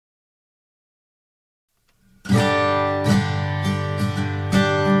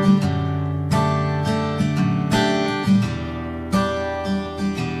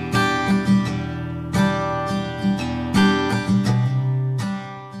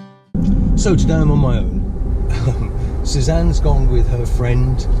So today I'm on my own. Suzanne's gone with her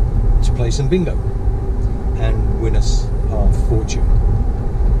friend to play some bingo and win us our fortune,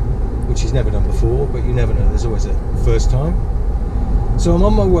 which she's never done before, but you never know, there's always a first time. So I'm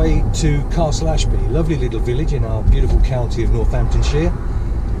on my way to Castle Ashby, lovely little village in our beautiful county of Northamptonshire,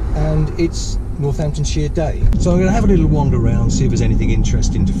 and it's Northamptonshire Day. So I'm going to have a little wander around, see if there's anything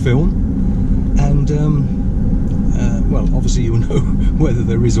interesting to film, and well, obviously you'll know whether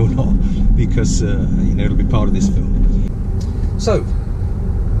there is or not, because you know, it'll be part of this film. So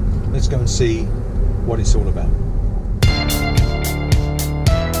let's go and see what it's all about.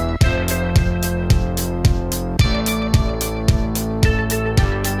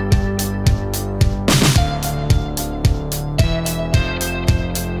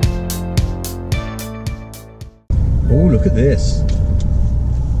 Oh, look at this.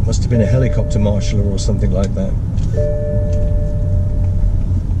 Must have been a helicopter marshaller or something like that.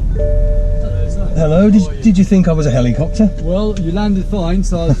 Hello, did you think I was a helicopter? Well, you landed fine,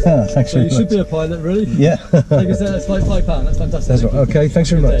 so, thanks very you much. should be a pilot, really. Yeah. Like I said, that's £5, that's fantastic. That's right. Okay, thanks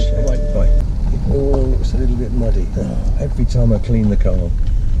very much. Bye. Bye. Oh, it's a little bit muddy. Oh, every time I clean the car.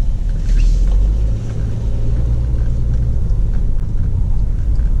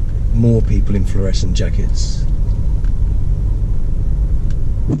 More people in fluorescent jackets.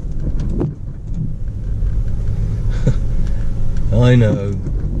 I know,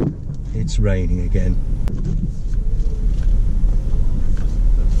 it's raining again.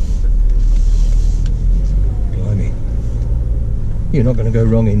 Blimey. You're not going to go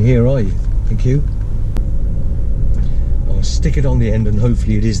wrong in here, are you? Thank you. I'll stick it on the end and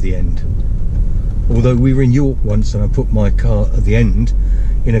hopefully it is the end. Although we were in York once and I put my car at the end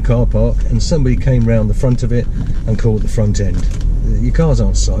in a car park and somebody came round the front of it and caught the front end. Your cars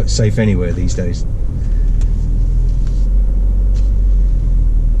aren't safe anywhere these days.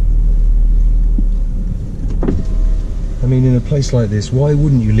 I mean, in a place like this, why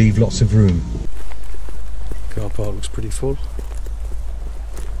wouldn't you leave lots of room? Car park looks pretty full.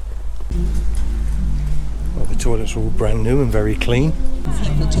 Well, the toilets are all brand new and very clean.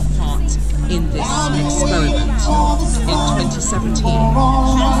 People took part in this experiment in 2017.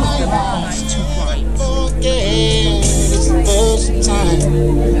 Half of them asked to write. It's the first time,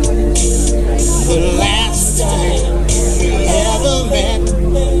 the last time we ever met.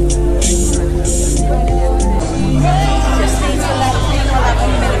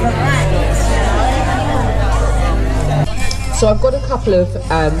 So I've got a couple of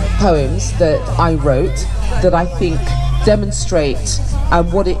poems that I wrote that I think demonstrate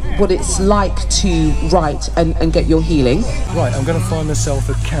what it's like to write and get your healing. Right, I'm going to find myself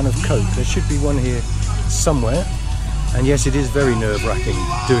a can of Coke. There should be one here somewhere. And yes, it is very nerve-wracking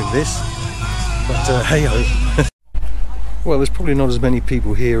doing this, but hey-ho. Well, there's probably not as many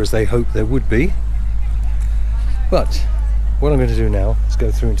people here as they hoped there would be. But what I'm going to do now is go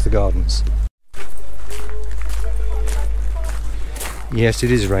through into the gardens. Yes,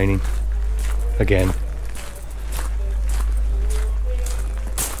 it is raining again.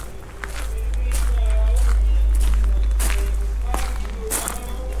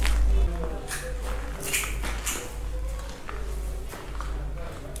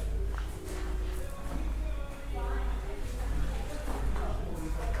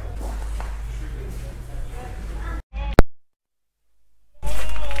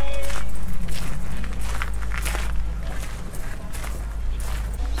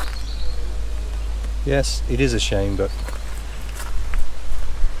 Yes, it is a shame, but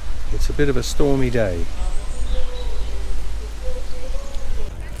it's a bit of a stormy day.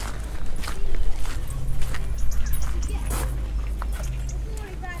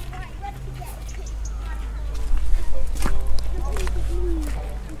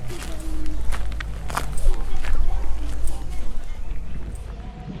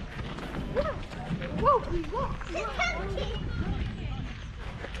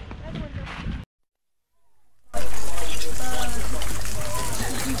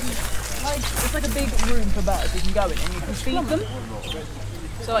 It's like a big room for birds you can go in and you can feed them.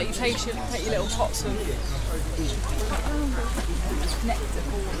 So like you take your little pots of nectar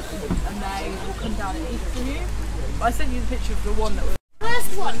and they will come down and eat from you. But I sent you the picture of the one that was...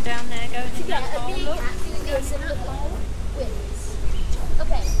 First one down there going to get a big goes in a little hole with...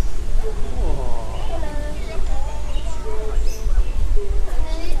 Okay.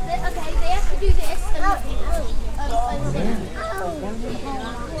 Okay, they have to do this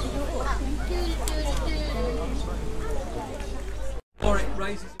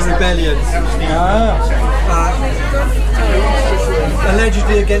Rebellion.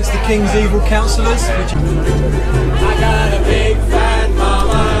 Allegedly against the king's evil councillors. I got a big fat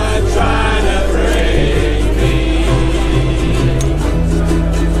mama trying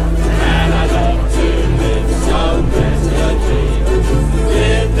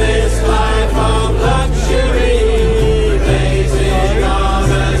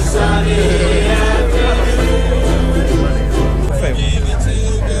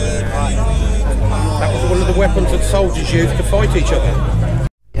youth to fight each other.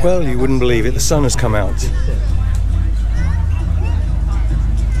 Well, you wouldn't believe it, the sun has come out.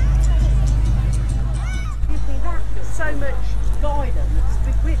 So much guidance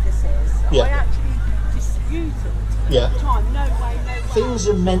with witnesses, Yeah. I actually disputed at the time. No way. Things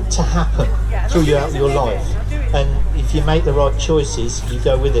are meant to happen Yeah, throughout your life, and if you make the right choices, you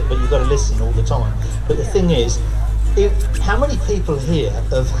go with it. But you've got to listen all the time. But the thing is, how many people here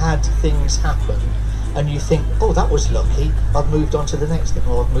have had things happen, and you think, oh, that was lucky. I've moved on to the next thing,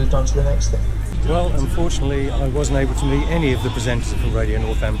 or I've moved on to the next thing. Well, unfortunately, I wasn't able to meet any of the presenters from Radio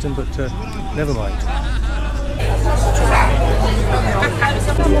Northampton, but never mind.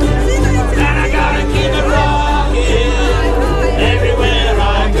 And I gotta keep it rocking everywhere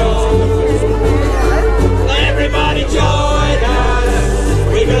I go. Everybody join us,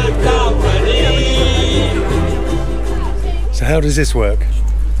 we got company. So how does this work?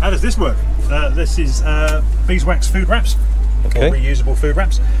 How does this work? This is beeswax food wraps, Okay. or reusable food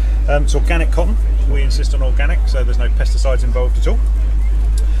wraps. It's organic cotton. We insist on organic, so there's no pesticides involved at all.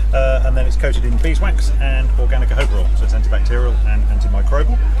 And then it's coated in beeswax and organic jojoba oil, so it's antibacterial and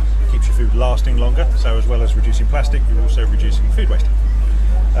antimicrobial. Keeps your food lasting longer, so as well as reducing plastic, you're also reducing food waste.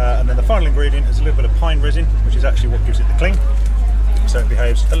 And then the final ingredient is a little bit of pine resin, which is actually what gives it the cling. So it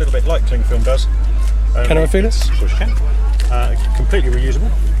behaves a little bit like cling film does. Can I feel this? Of course you can. Completely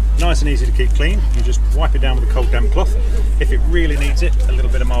reusable. Nice and easy to keep clean. You just wipe it down with a cold damp cloth. If it really needs it, a little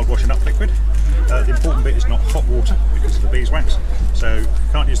bit of mild washing up liquid. The important bit is not hot water because of the beeswax, so you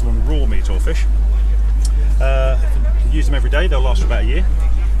can't use them on raw meat or fish. If you use them every day, they'll last for about a year,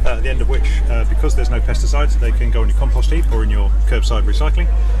 at the end of which, because there's no pesticides, they can go in your compost heap or in your curbside recycling,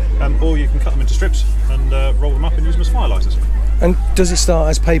 or you can cut them into strips and roll them up and use them as fire lighters. And does it start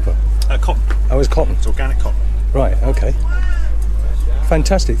as paper? Cotton. Oh, it's cotton. It's organic cotton. Right, okay.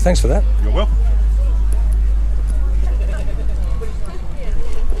 Fantastic, thanks for that. You're welcome.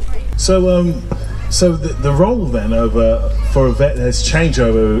 So the role then for a vet has changed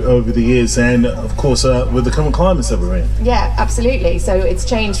over the years, and of course with the current climates that we're in. Yeah, absolutely. So it's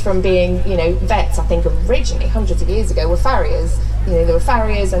changed from being, vets, I think originally hundreds of years ago were farriers. They were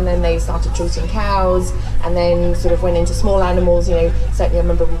farriers, and then they started treating cows, and then sort of went into small animals. Certainly I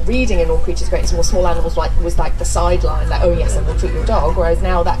remember reading in All Creatures Great and Small Animals was like the sideline, like, oh yes, and we'll treat your dog. Whereas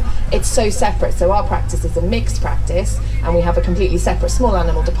now that it's so separate. So our practice is a mixed practice, and we have a completely separate small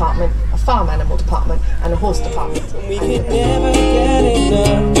animal department, a farm animal department, and a horse department. We could never get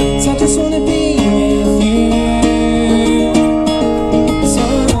enough, so I just wanna be with you.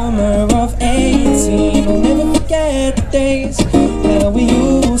 Summer of 18, I'll never forget the days how we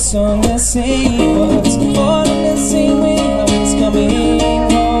used on the same words, all in the same way, how it's coming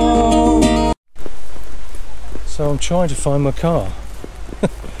home. So I'm trying to find my car. I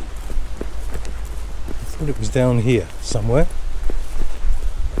thought it was down here somewhere.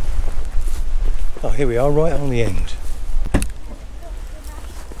 Oh, here we are, right on the end.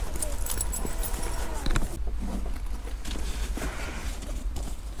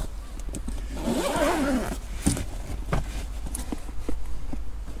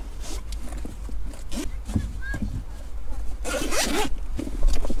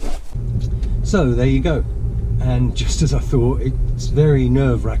 So there you go, and just as I thought, it's very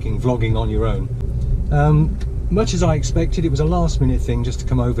nerve-wracking vlogging on your own. Much as I expected, it was a last-minute thing just to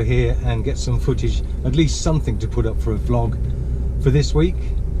come over here and get some footage, at least something to put up for a vlog for this week.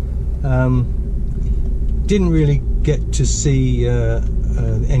 Didn't really get to see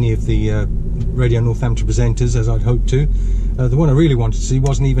any of the Radio Northampton presenters as I'd hoped to. The one I really wanted to see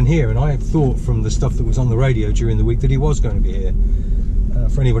wasn't even here, and I had thought from the stuff that was on the radio during the week that he was going to be here.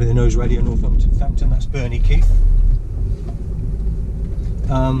 For anybody that knows Radio Northampton, that's Bernie Keith.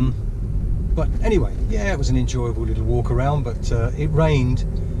 But anyway, yeah, it was an enjoyable little walk around, but it rained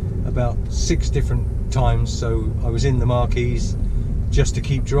about 6 different times, so I was in the marquees just to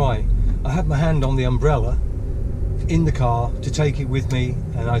keep dry. I had my hand on the umbrella in the car to take it with me,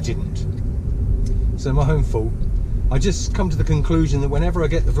 and I didn't. So my own fault. I just come to the conclusion that whenever I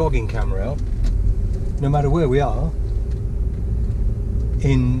get the vlogging camera out, no matter where we are,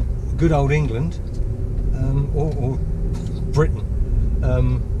 in good old England or Britain,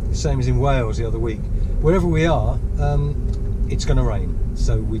 same as in Wales the other week, wherever we are, it's going to rain,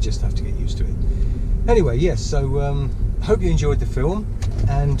 so we just have to get used to it. Anyway, yes, so hope you enjoyed the film,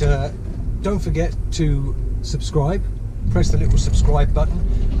 and don't forget to subscribe. Press the little subscribe button,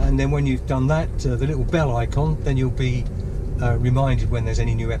 and then when you've done that, the little bell icon, then you'll be reminded when there's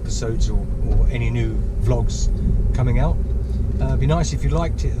any new episodes or any new vlogs coming out. It'd be nice if you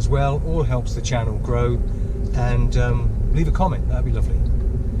liked it as well. All helps the channel grow, and leave a comment, that'd be lovely.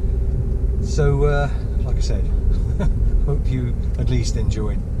 So like I said, hope you at least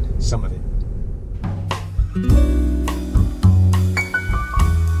enjoyed some of it.